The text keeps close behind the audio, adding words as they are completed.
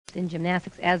in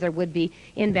gymnastics as there would be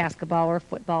in basketball or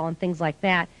football and things like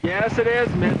that. Yes, it is,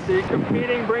 Mitzi.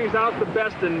 Competing brings out the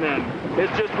best in men.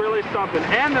 It's just really something.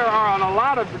 And there are a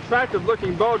lot of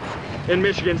attractive-looking boats in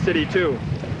Michigan City, too.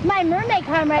 My mermaid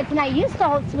comrades and I used to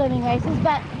hold swimming races,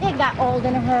 but it got old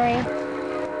in a hurry.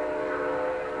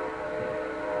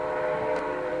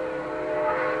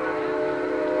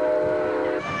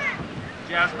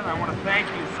 Jasmine, I want to thank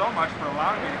you so much for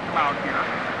allowing me to come out here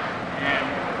and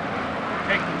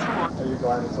take the tour. Are you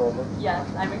glad it's over? Yes,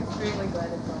 I'm extremely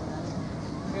glad it's over.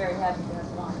 I'm very happy to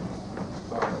have won.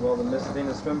 Well, the Miss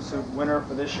Venus swimsuit winner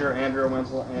for this year, Andrea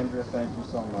Wenzel. Andrea, thank you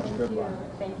so much. Good luck.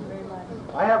 Thank you very much.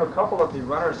 I have a couple of the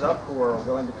runners-up who are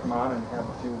willing to come on and have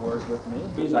a few words with me.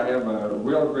 I have a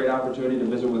real great opportunity to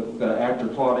visit with actor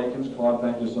Claude Akins. Claude,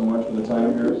 thank you so much for the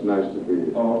time here. It's nice to be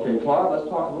here. Oh, okay, Claude, let's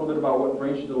talk a little bit about what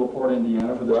brings you to LaPorte,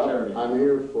 Indiana for this charity. I'm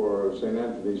here for St.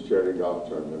 Anthony's Charity Golf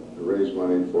Tournament to raise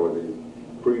money for the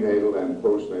prenatal and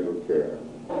postnatal care.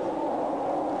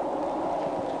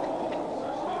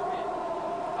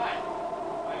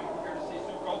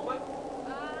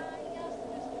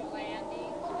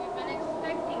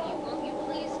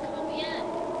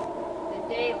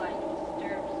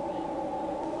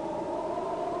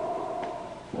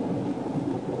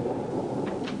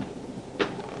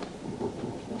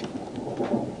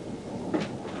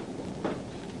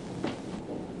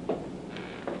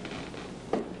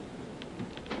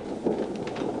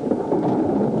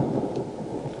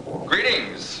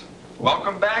 Greetings.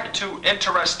 Welcome back to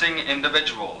Interesting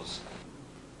Individuals.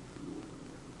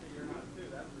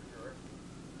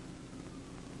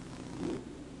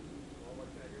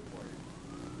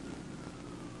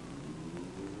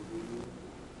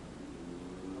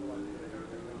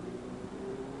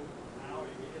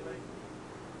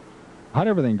 How'd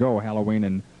everything go, Halloween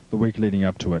and the week leading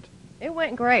up to it? It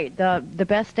went great. The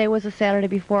best day was the Saturday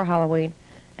before Halloween,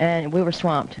 and we were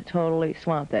swamped, totally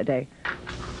swamped that day.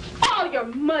 All your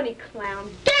money,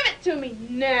 clown. Give it to me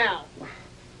now.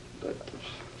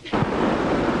 Come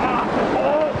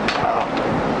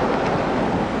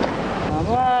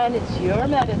on, it's your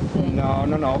medicine.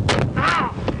 No.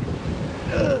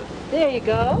 There you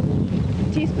go.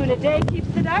 A teaspoon a day keeps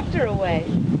the doctor away.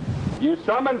 You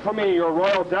summoned for me your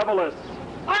royal deviless.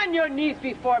 On your knees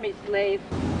before me, slave.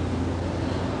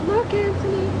 Look,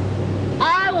 Anthony.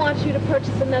 I want you to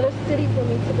purchase another city for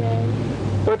me today.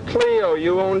 But Cleo,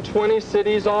 you own 20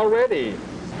 cities already.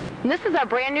 And this is our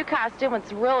brand new costume.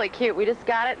 It's really cute. We just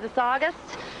got it this August.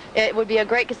 It would be a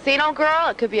great casino girl.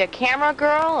 It could be a camera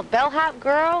girl, a bellhop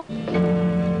girl.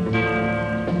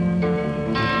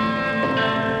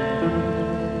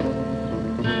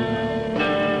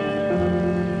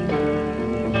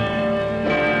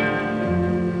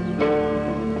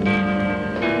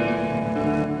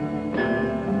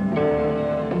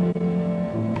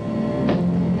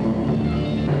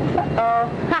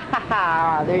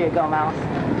 There you go, Mouse.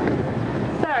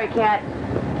 Sorry, cat.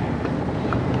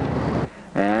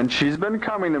 And she's been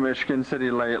coming to Michigan City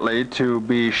lately to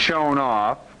be shown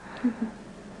off.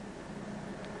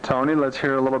 Tony, let's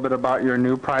hear a little bit about your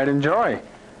new pride and joy.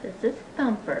 This is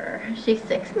Thumper. She's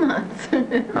 6 months.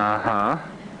 Uh-huh.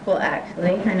 Well,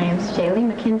 actually, her name's Shaylee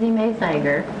Mackenzie May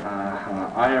Zeiger.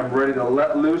 Uh-huh. I am ready to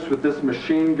let loose with this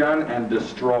machine gun and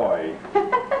destroy.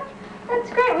 That's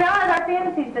great. We all have our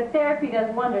fantasies, but therapy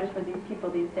does wonders for these people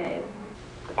these days.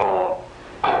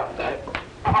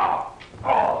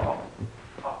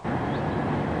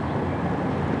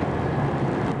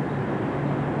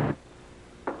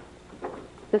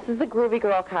 This is the Groovy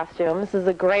Girl costume. This is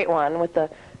a great one with the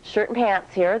shirt and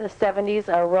pants here. The 70s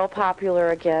are real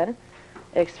popular again,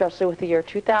 especially with the year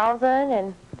 2000,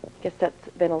 and I guess that's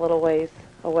been a little ways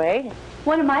away.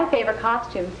 One of my favorite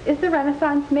costumes is the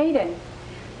Renaissance Maiden.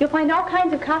 You'll find all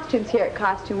kinds of costumes here at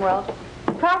Costume World.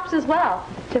 Props as well,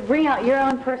 to bring out your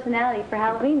own personality for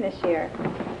Halloween this year.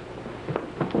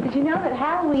 Did you know that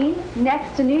Halloween,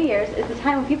 next to New Year's, is the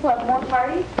time when people have more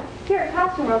parties? Here at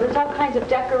Costume World, there's all kinds of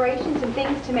decorations and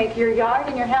things to make your yard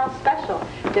and your house special.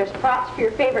 There's props for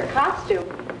your favorite costume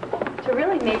to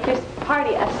really make your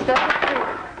party a special treat.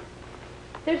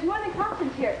 There's more than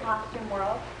costumes here at Costume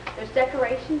World. There's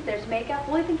decorations, there's makeup.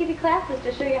 We'll even give you classes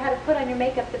to show you how to put on your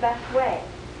makeup the best way.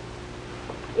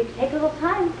 If you take a little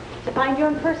time to find your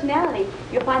own personality,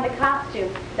 you'll find the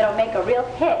costume that'll make a real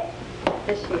hit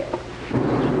this year.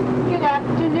 Good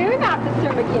afternoon, Officer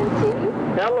McGinty.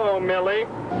 Hello, Millie.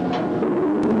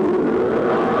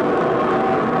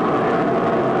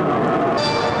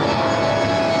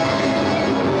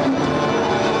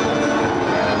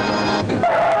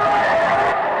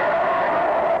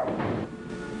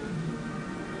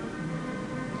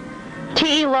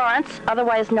 T.E. Lawrence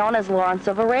otherwise known as Lawrence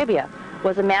of Arabia,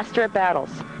 was a master at battles.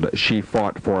 She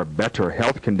fought for better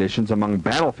health conditions among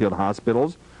battlefield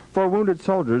hospitals for wounded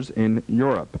soldiers in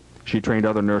Europe. She trained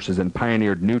other nurses and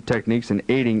pioneered new techniques in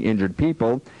aiding injured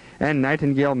people, and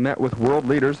Nightingale met with world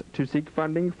leaders to seek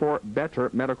funding for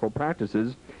better medical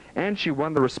practices, and she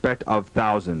won the respect of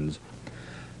thousands.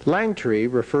 Langtry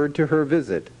referred to her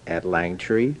visit at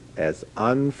Langtry as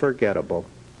unforgettable.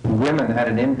 Women had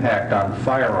an impact on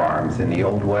firearms in the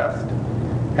Old West,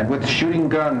 and with shooting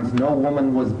guns, no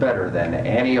woman was better than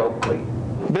Annie Oakley.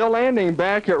 Bill Landing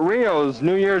back at Rio's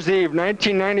New Year's Eve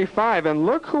 1995, and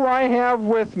look who I have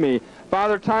with me.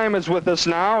 Father Time is with us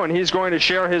now, and he's going to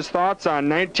share his thoughts on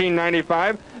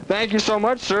 1995. Thank you so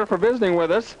much, sir, for visiting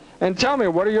with us. And tell me,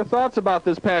 what are your thoughts about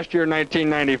this past year,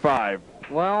 1995?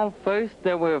 Well, first,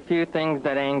 there were a few things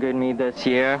that angered me this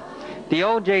year. The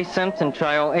O.J. Simpson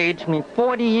trial aged me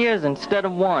 40 years instead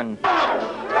of 1. 3, 2, 1!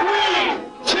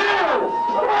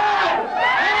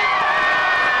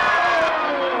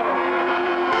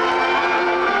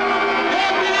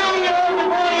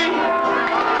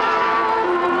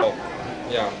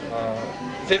 Yeah,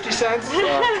 50 cents?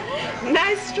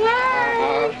 Nice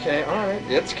try. Okay, all right.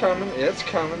 It's coming. It's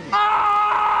coming.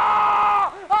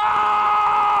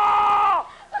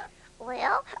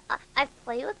 Well, I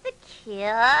play with the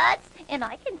kids, and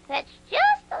I can fetch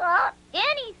just about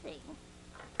anything.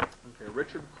 Okay,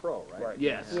 Richard Crow, right?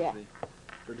 Yes. Yeah.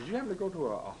 So did you happen to go to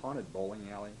a haunted bowling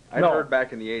alley? No. I heard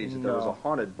back in the 80s that there was a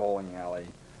haunted bowling alley.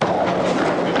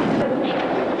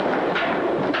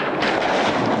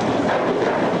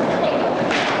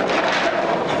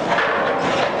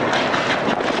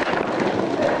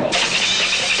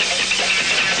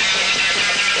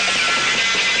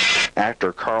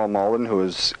 Actor Carl Malden, who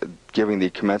is giving the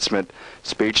commencement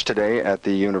speech today at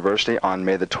the university on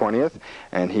May the 20th,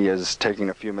 and he is taking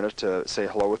a few minutes to say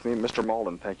hello with me. Mr.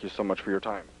 Malden, thank you so much for your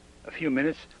time. A few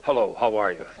minutes? Hello, how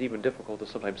are you? It's even difficult to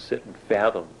sometimes sit and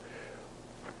fathom.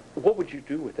 What would you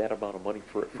do with that amount of money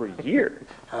for a year?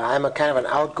 I'm a kind of an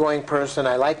outgoing person.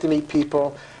 I like to meet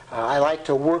people. I like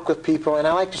to work with people, and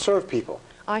I like to serve people.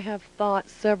 I have thought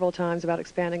several times about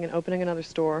expanding and opening another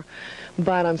store,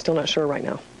 but I'm still not sure right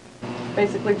now.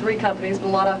 Basically 3 companies, but a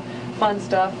lot of fun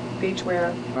stuff,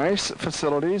 beachwear. Nice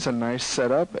facilities, a nice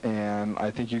setup, and I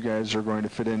think you guys are going to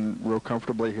fit in real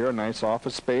comfortably here. A nice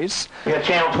office space. We got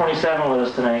Channel 27 with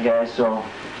us tonight, guys, so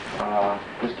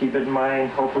just keep it in mind.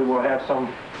 Hopefully we'll have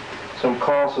some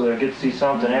calls so they'll get to see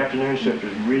something. Afternoon shift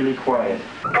is really quiet.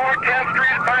 North 10th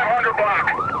Street, 500 block.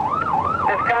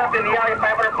 This cop in the alley,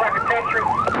 500 block of 10th Street.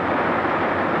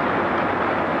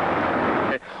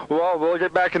 Well, we'll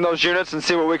get back in those units and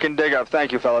see what we can dig up.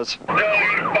 Thank you, fellas. No,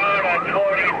 eastbound on 20,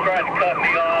 tried to cut me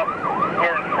off.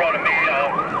 We're in front of me.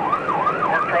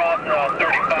 We're crossing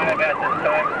 35 at this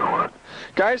time.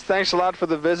 Guys, thanks a lot for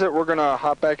the visit. We're going to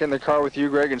hop back in the car with you,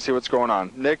 Greg, and see what's going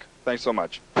on. Nick, thanks so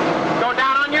much. Go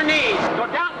down on your knees. Go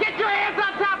down. Get your hands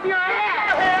on top of your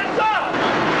head. Hands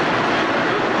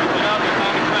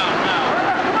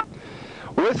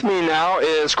up. With me now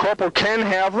is Corporal Ken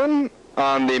Havlin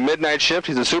on the midnight shift.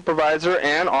 He's a supervisor,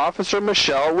 and Officer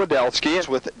Michelle Wadelski is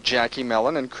with Jackie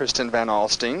Mellon and Kristen Van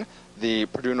Alstine. The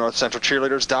Purdue North Central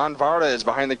cheerleaders. Don Varda is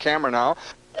behind the camera now.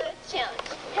 The challenge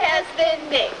has been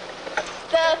made.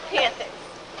 The Panthers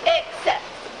accept.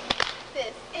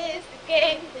 This is the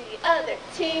game the other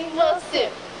team will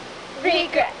soon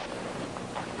regret.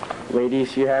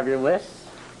 Ladies, you have your lists?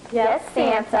 Yes,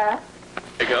 Santa.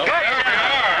 There you go. Good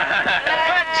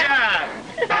job.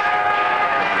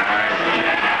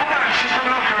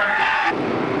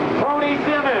 Tony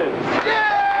Simmons!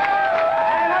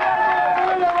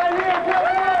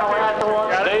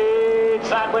 Stayed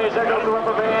sideways there goes the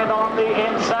rubber band on the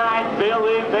inside.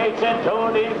 Billy Bates and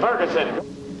Tony Ferguson.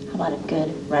 How about a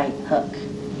good right hook?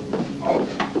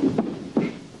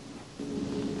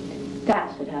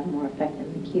 That should have more effect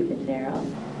than the Cupid's arrow.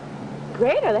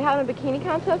 Great. Are they having a bikini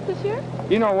contest this year?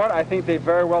 You know what? I think they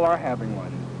very well are having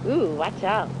one. Ooh, watch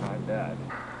out. I bet.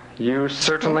 You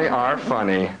certainly are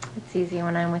funny. It's easy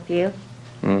when I'm with you.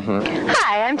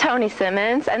 Hi, I'm Tony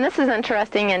Simmons, and this is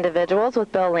Interesting Individuals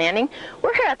with Bill Landing.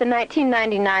 We're here at the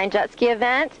 1999 jet ski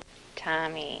event.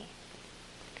 Tommy.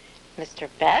 Mr.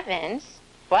 Bevins?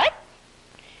 What?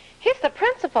 He's the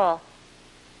principal.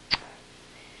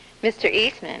 Mr.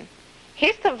 Eastman.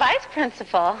 He's the vice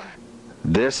principal.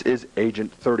 This is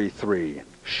Agent 33.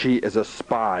 She is a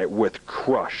spy with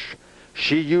Crush.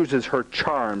 She uses her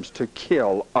charms to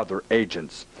kill other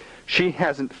agents. She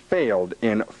hasn't failed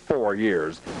in 4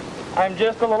 years. I'm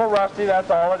just a little rusty, that's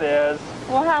all it is.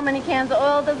 Well, how many cans of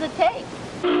oil does it take?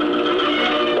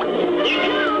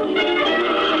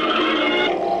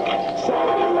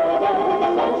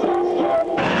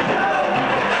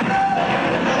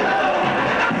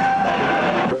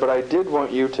 I did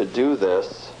want you to do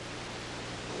this.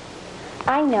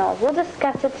 I know. We'll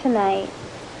discuss it tonight.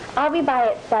 I'll be by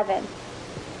at 7.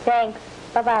 Thanks.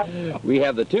 Bye-bye. We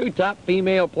have the 2 top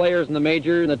female players in the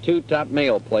major and the 2 top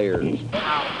male players.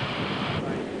 Oh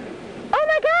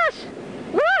my gosh!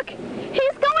 Look!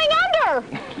 He's going under!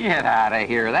 Get out of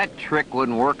here. That trick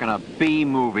wouldn't work in a B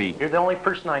movie. You're the only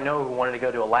person I know who wanted to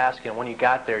go to Alaska, and when you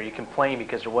got there, you complained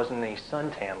because there wasn't any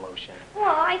suntan lotion.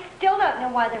 Well, I still don't know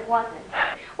why there wasn't.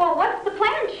 Well, what's the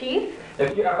plan, Chief?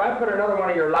 If I put another one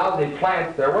of your lousy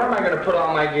plants there, where am I going to put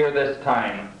all my gear this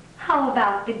time? How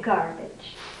about the garbage?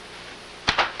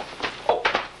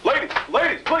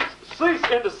 Ladies, please, cease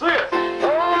and desist.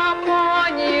 Oh, I'm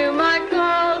on you, my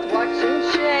clothes, watch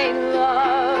and chain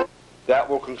love. That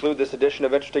will conclude this edition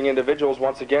of Interesting Individuals.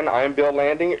 Once again, I am Bill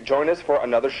Landing. Join us for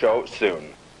another show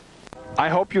soon. I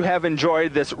hope you have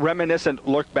enjoyed this reminiscent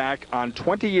look back on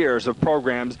 20 years of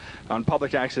programs on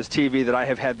Public Access TV that I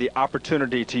have had the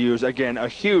opportunity to use. Again, a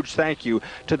huge thank you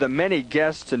to the many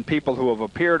guests and people who have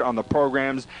appeared on the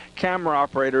programs, camera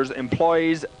operators,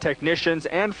 employees, technicians,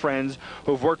 and friends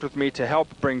who've worked with me to help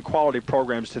bring quality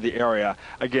programs to the area.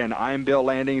 Again, I'm Bill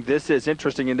Landing. This is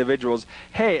Interesting Individuals.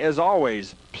 Hey, as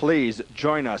always, please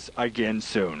join us again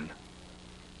soon.